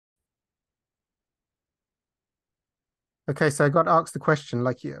Okay, so I got asked the question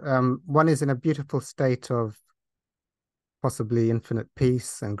like one is in a beautiful state of possibly infinite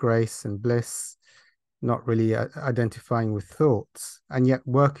peace and grace and bliss, not really identifying with thoughts, and yet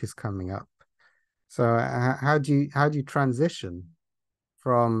work is coming up. So how do you transition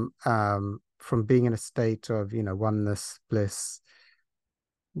from being in a state of oneness, bliss,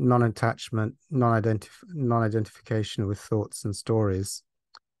 non-attachment, non-identification with thoughts and stories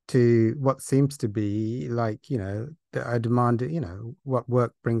to what seems to be like I demand what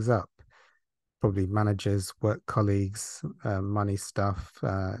work brings up, probably managers, work colleagues, money stuff,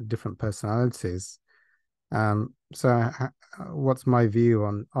 different personalities. So what's my view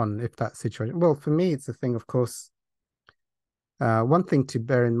on if that situation? Well, for me, it's a thing, of course. One thing to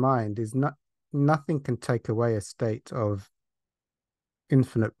bear in mind is nothing can take away a state of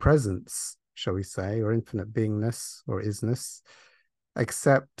infinite presence, shall we say, or infinite beingness or isness,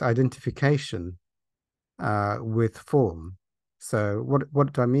 except identification with form. So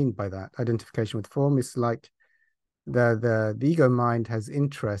what do I mean by that? Identification with form is like the ego mind has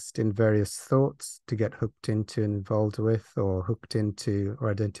interest in various thoughts to get hooked into and involved with, or hooked into or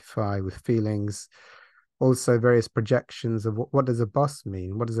identify with feelings. Also various projections of what does a boss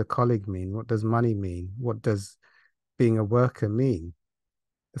mean? What does a colleague mean? What does money mean? What does being a worker mean?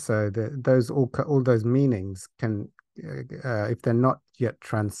 So those all those meanings can, if they're not yet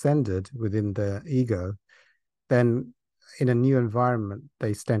transcended within the ego, then in a new environment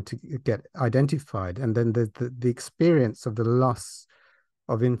they tend to get identified, and then the experience of the loss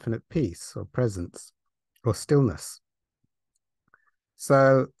of infinite peace or presence or stillness.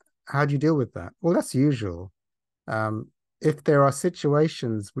 So how do you deal with that? Well, that's usual. If there are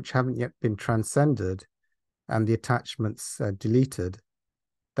situations which haven't yet been transcended and the attachments deleted,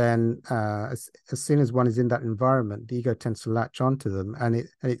 then as soon as one is in that environment, the ego tends to latch onto them, and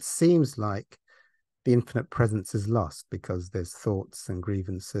it seems like the infinite presence is lost because there's thoughts and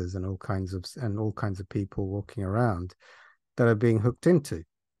grievances and all kinds of people walking around that are being hooked into.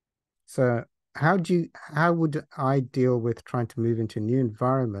 So how would I deal with trying to move into a new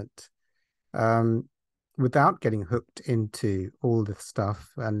environment um, without getting hooked into all the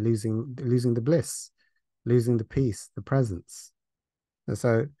stuff and losing the bliss, losing the peace, the presence? And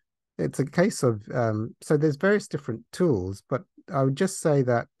so it's a case of so there's various different tools, but I would just say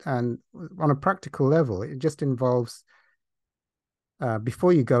that, and on a practical level, it just involves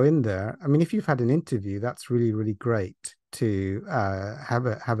before you go in there. I mean, if you've had an interview, that's really, really great to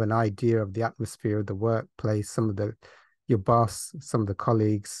have an idea of the atmosphere of the workplace, some of the your boss, some of the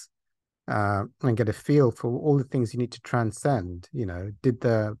colleagues, and get a feel for all the things you need to transcend. Did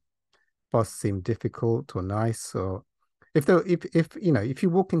the boss seem difficult or nice? Or if you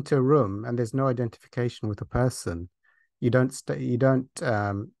walk into a room and there's no identification with a person, you don't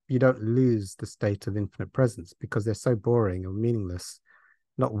lose the state of infinite presence because they're so boring or meaningless,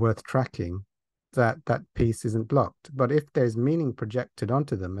 not worth tracking, that piece isn't blocked. But if there's meaning projected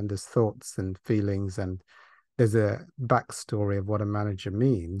onto them, and there's thoughts and feelings, and there's a backstory of what a manager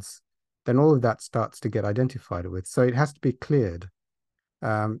means, then all of that starts to get identified with. So it has to be cleared.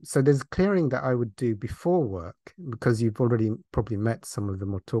 So there's clearing that I would do before work, because you've already probably met some of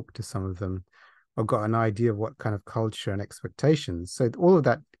them or talked to some of them or got an idea of what kind of culture and expectations. So all of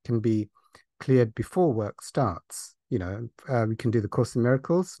that can be cleared before work starts. We can do the Course in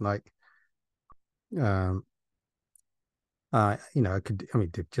Miracles, like, um, I mean,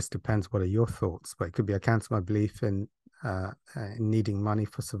 it just depends what are your thoughts, but it could be I cancel my belief in needing money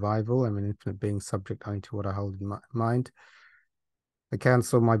for survival. I'm an infinite being subject only to what I hold in my mind. I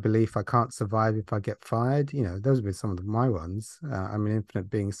cancel my belief I can't survive if I get fired. Those would be some of my ones. I'm an infinite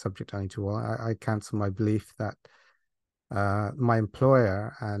being subject only to what I cancel my belief that my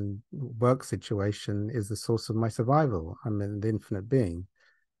employer and work situation is the source of my survival. I'm an infinite being.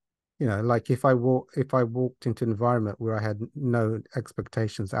 Like if I walked into an environment where I had no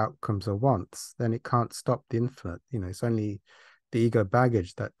expectations, outcomes, or wants, then it can't stop the infinite. It's only the ego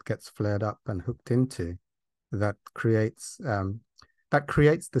baggage that gets flared up and hooked into that creates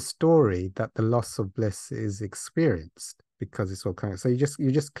the story that the loss of bliss is experienced, because it's all coming. So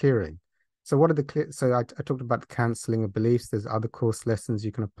you're just clearing. So what are the clear? So I talked about the canceling of beliefs. There's other course lessons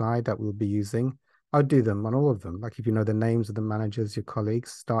you can apply that we'll be using. I'll do them on all of them. Like if you know the names of the managers, your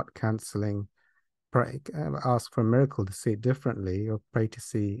colleagues, start canceling. Pray, ask for a miracle to see it differently, or pray to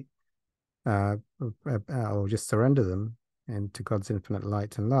see, or just surrender them into God's infinite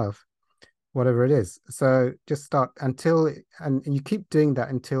light and love, whatever it is. So just start and you keep doing that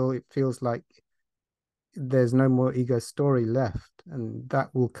until it feels like there's no more ego story left. And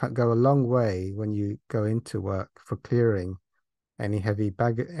that will go a long way when you go into work for clearing any heavy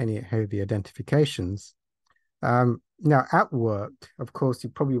identifications. Now, at work, of course, you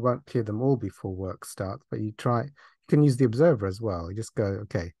probably won't clear them all before work starts, but you can use the observer as well. You just go,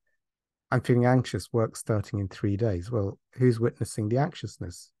 okay, I'm feeling anxious, work starting in 3 days. Well, who's witnessing the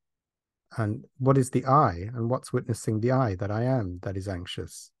anxiousness? And what is the I? And what's witnessing the I that I am that is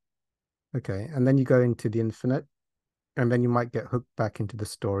anxious? Okay. And then you go into the infinite, and then you might get hooked back into the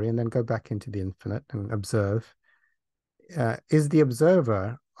story and then go back into the infinite and observe. Is the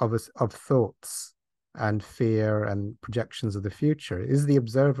observer of thoughts and fear and projections of the future, is the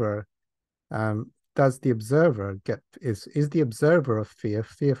observer does the observer is the observer of fear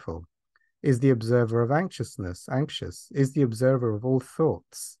fearful? Is the observer of anxiousness anxious? Is the observer of all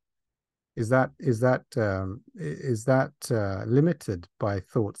thoughts, is that limited by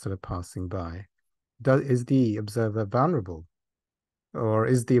thoughts that are passing by? Is the observer vulnerable, or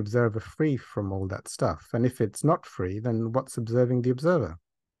is the observer free from all that stuff? And if it's not free, then what's observing the observer?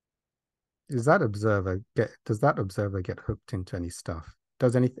 Does that observer get hooked into any stuff?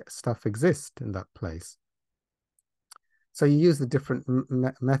 Does any stuff exist in that place? So you use the different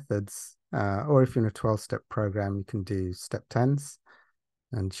methods, or if you're in a 12-step program, you can do step 10s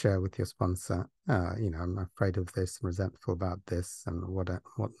and share with your sponsor. I'm afraid of this, I'm resentful about this, and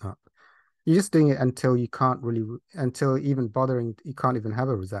whatnot. You're just doing it until you can't really, until even bothering, you can't even have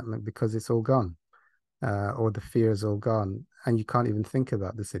a resentment because it's all gone, or the fear is all gone, and you can't even think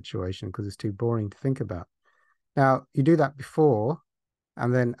about the situation because it's too boring to think about. Now, you do that before,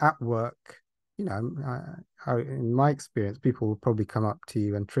 and then at work, in my experience, people will probably come up to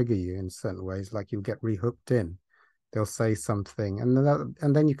you and trigger you in certain ways, like you'll get rehooked in. They'll say something,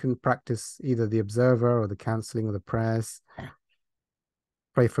 and then you can practice either the observer or the counseling or the prayers.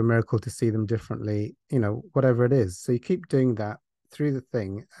 Pray for a miracle to see them differently, whatever it is. So you keep doing that through the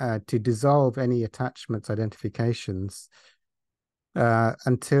thing to dissolve any attachments, identifications,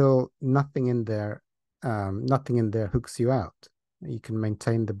 until nothing in there hooks you out. You can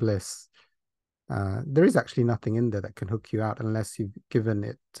maintain the bliss. There is actually nothing in there that can hook you out unless you've given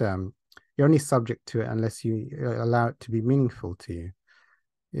it, you're only subject to it unless you allow it to be meaningful to you.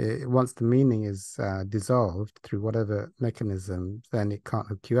 Once the meaning is dissolved through whatever mechanism, then it can't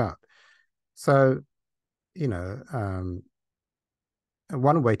hook you out. So,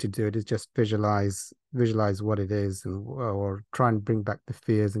 one way to do it is just visualize what it is, or try and bring back the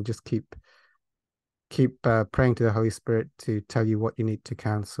fears, and just keep praying to the Holy Spirit to tell you what you need to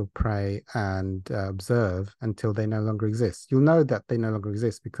counsel, pray, and observe until they no longer exist. You'll know that they no longer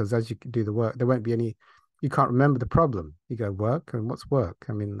exist because as you do the work, there won't be any. You can't remember the problem. You go, work, and what's work?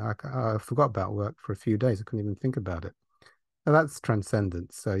 I mean, I forgot about work for a few days. I couldn't even think about it. Now, that's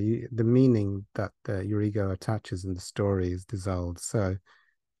transcendence. So the meaning that your ego attaches in the story is dissolved. So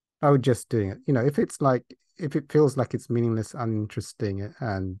I would just doing it. If it feels like it's meaningless, uninteresting,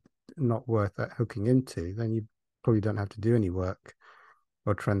 and not worth hooking into, then you probably don't have to do any work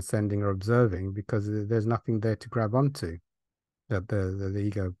or transcending or observing, because there's nothing there to grab onto that the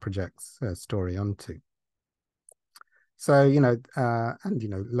ego projects a story onto. So,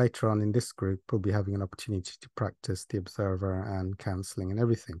 later on in this group, we'll be having an opportunity to practice the observer and counseling and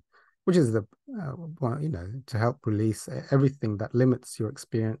everything, which is to help release everything that limits your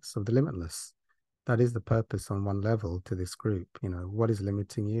experience of the limitless. That is the purpose on one level to this group. What is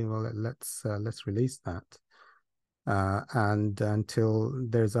limiting you? Well, let's release that. And until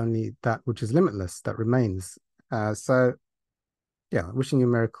there's only that which is limitless that remains. So, yeah, wishing you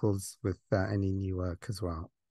miracles with any new work as well.